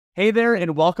Hey there,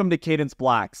 and welcome to Kadence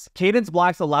Blocks. Kadence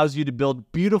Blocks allows you to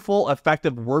build beautiful,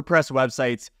 effective WordPress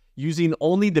websites using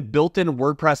only the built-in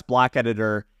WordPress block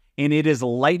editor, and it is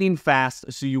lightning fast,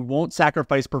 so you won't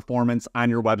sacrifice performance on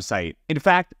your website. In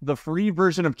fact, the free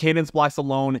version of Kadence Blocks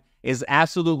alone is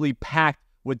absolutely packed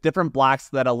with different blocks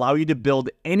that allow you to build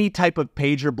any type of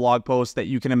page or blog post that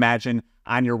you can imagine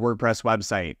on your WordPress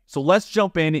website. So let's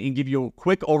jump in and give you a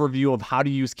quick overview of how to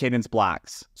use Kadence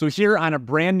Blocks. So here on a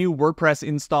brand new WordPress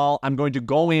install, I'm going to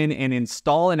go in and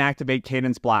install and activate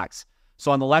Kadence Blocks.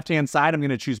 So on the left-hand side, I'm going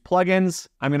to choose plugins.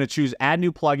 I'm going to choose add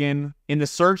new plugin. In the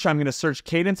search, I'm going to search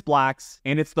Kadence Blocks,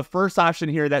 and it's the first option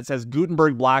here that says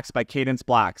Gutenberg Blocks by Kadence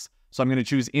Blocks. So I'm going to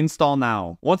choose install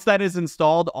now. Once that is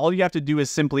installed, all you have to do is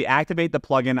simply activate the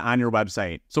plugin on your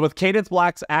website. So with Kadence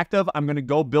Blocks active, I'm going to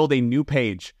go build a new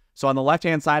page. So on the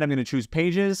left-hand side, I'm going to choose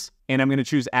pages, and I'm going to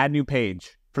choose add new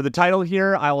page. For the title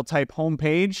here, I will type home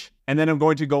page, and then I'm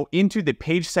going to go into the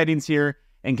page settings here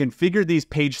and configure these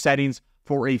page settings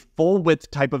for a full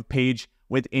width type of page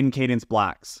within Kadence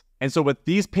Blocks. And so with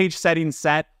these page settings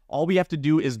set, all we have to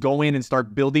do is go in and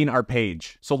start building our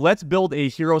page. So let's build a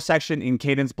hero section in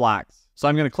Kadence Blocks. So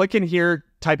I'm going to click in here,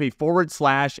 type a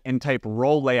 / and type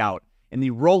row layout. And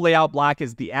the row layout block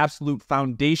is the absolute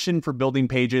foundation for building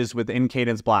pages within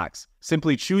Kadence Blocks.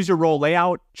 Simply choose your row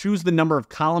layout, choose the number of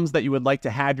columns that you would like to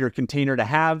have your container to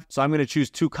have. So I'm going to choose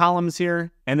 2 columns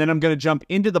here, and then I'm going to jump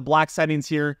into the block settings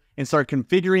here and start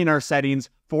configuring our settings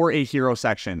for a hero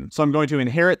section. So I'm going to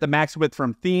inherit the max width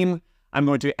from theme. I'm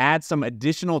going to add some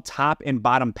additional top and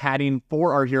bottom padding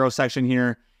for our hero section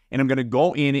here, and I'm going to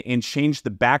go in and change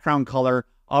the background color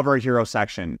of our hero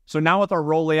section. So now with our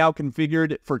row layout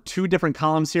configured for 2 different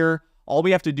columns here, all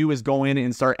we have to do is go in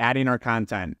and start adding our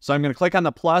content. So I'm going to click on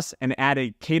the plus and add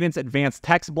a Kadence Advanced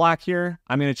Text block here.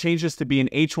 I'm going to change this to be an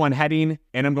H1 heading,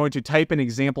 and I'm going to type an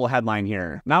example headline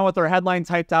here. Now with our headline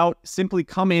typed out, simply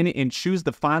come in and choose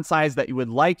the font size that you would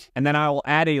like, and then I will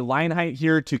add a line height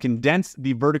here to condense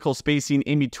the vertical spacing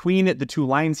in between the 2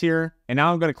 lines here. And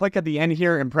now I'm going to click at the end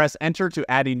here and press enter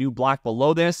to add a new block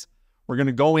below this. We're going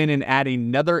to go in and add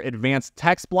another advanced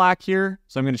text block here.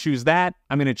 So I'm going to choose that.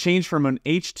 I'm going to change from an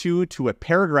H2 to a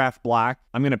paragraph block.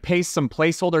 I'm going to paste some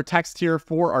placeholder text here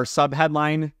for our sub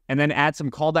headline, and then add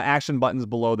some call to action buttons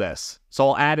below this. So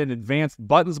I'll add an advanced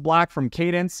buttons block from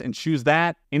Kadence and choose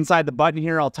that. Inside the button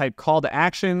here, I'll type call to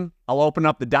action. I'll open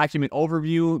up the document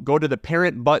overview, go to the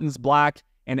parent buttons block,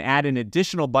 and add an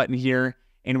additional button here.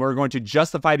 And we're going to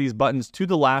justify these buttons to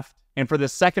the left. And for the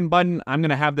second button, I'm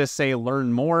going to have this say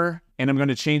learn more, and I'm going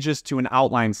to change this to an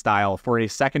outline style for a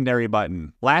secondary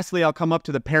button. Lastly, I'll come up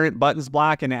to the parent buttons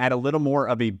block and add a little more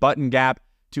of a button gap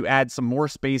to add some more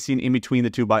spacing in between the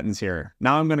 2 buttons here.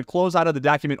 Now I'm going to close out of the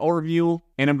document overview,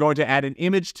 and I'm going to add an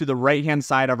image to the right-hand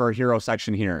side of our hero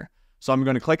section here. So I'm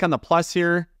going to click on the plus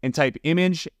here and type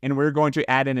image, and we're going to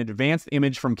add an advanced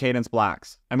image from Kadence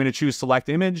Blocks. I'm going to choose select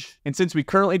image, and since we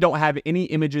currently don't have any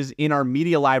images in our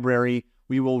media library,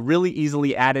 we will really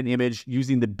easily add an image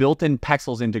using the built-in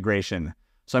Pexels integration.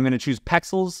 So I'm going to choose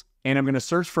Pexels, and I'm going to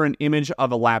search for an image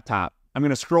of a laptop. I'm going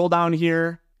to scroll down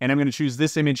here, and I'm going to choose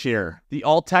this image here. The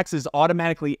alt text is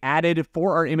automatically added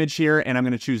for our image here, and I'm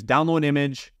going to choose download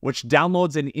image, which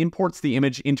downloads and imports the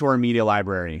image into our media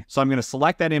library. So I'm going to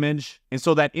select that image, and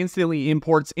so that instantly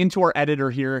imports into our editor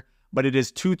here, but it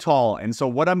is too tall. And so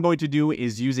what I'm going to do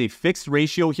is use a fixed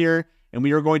ratio here, and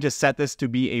we are going to set this to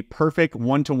be a perfect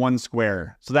 1-to-1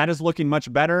 square. So that is looking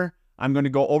much better. I'm going to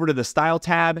go over to the Style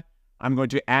tab. I'm going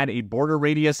to add a border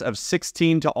radius of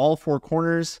 16 to all 4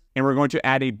 corners, and we're going to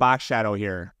add a box shadow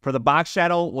here. For the box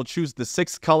shadow, we'll choose the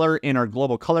 6th color in our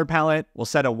global color palette. We'll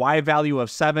set a Y value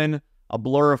of 7, a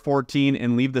blur of 14,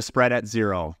 and leave the spread at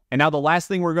 0. And now the last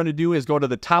thing we're going to do is go to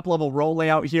the top level row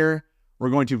layout here. We're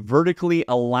going to vertically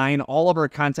align all of our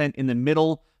content in the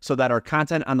middle so that our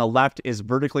content on the left is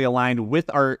vertically aligned with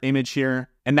our image here.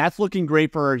 And that's looking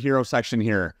great for our hero section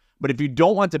here. But if you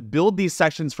don't want to build these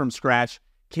sections from scratch,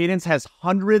 Kadence has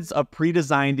hundreds of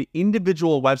pre-designed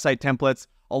individual website templates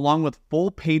along with full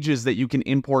pages that you can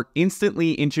import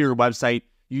instantly into your website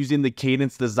using the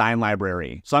Kadence Design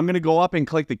Library. So I'm going to go up and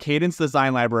click the Kadence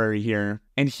Design Library here.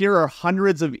 And here are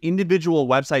hundreds of individual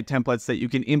website templates that you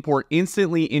can import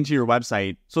instantly into your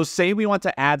website. So say we want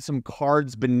to add some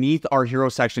cards beneath our hero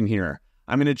section here.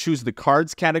 I'm going to choose the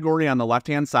cards category on the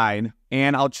left-hand side,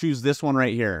 and I'll choose this one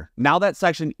right here. Now that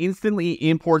section instantly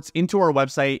imports into our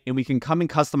website, and we can come and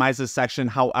customize this section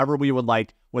however we would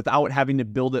like without having to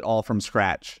build it all from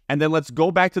scratch. And then let's go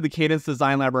back to the Kadence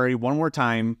Design Library one more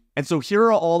time. And so here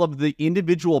are all of the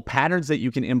individual patterns that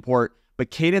you can import,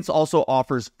 but Kadence also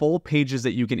offers full pages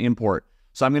that you can import.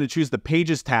 So I'm going to choose the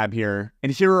Pages tab here,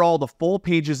 and here are all the full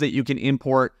pages that you can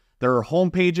import There are home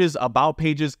pages, about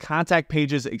pages, contact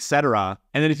pages, etc.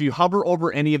 And then if you hover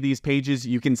over any of these pages,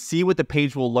 you can see what the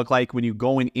page will look like when you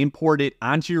go and import it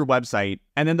onto your website.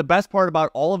 And then the best part about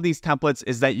all of these templates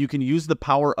is that you can use the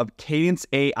power of Kadence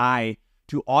AI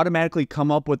to automatically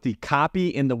come up with the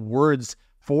copy and the words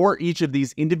for each of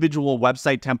these individual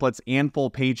website templates and full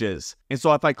pages. And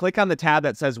so if I click on the tab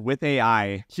that says with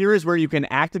AI, here is where you can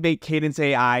activate Kadence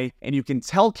AI and you can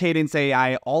tell Kadence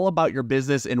AI all about your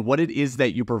business and what it is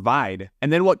that you provide.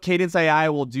 And then what Kadence AI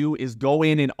will do is go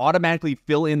in and automatically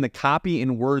fill in the copy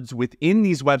and words within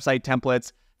these website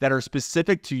templates that are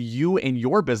specific to you and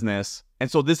your business. And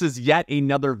so this is yet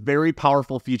another very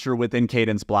powerful feature within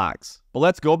Kadence Blocks. But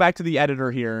let's go back to the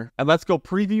editor here and let's go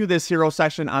preview this hero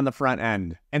section on the front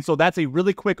end. And so that's a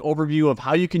really quick overview of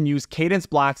how you can use Kadence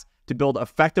Blocks to build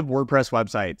effective WordPress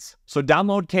websites. So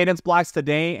download Kadence Blocks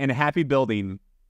today and happy building.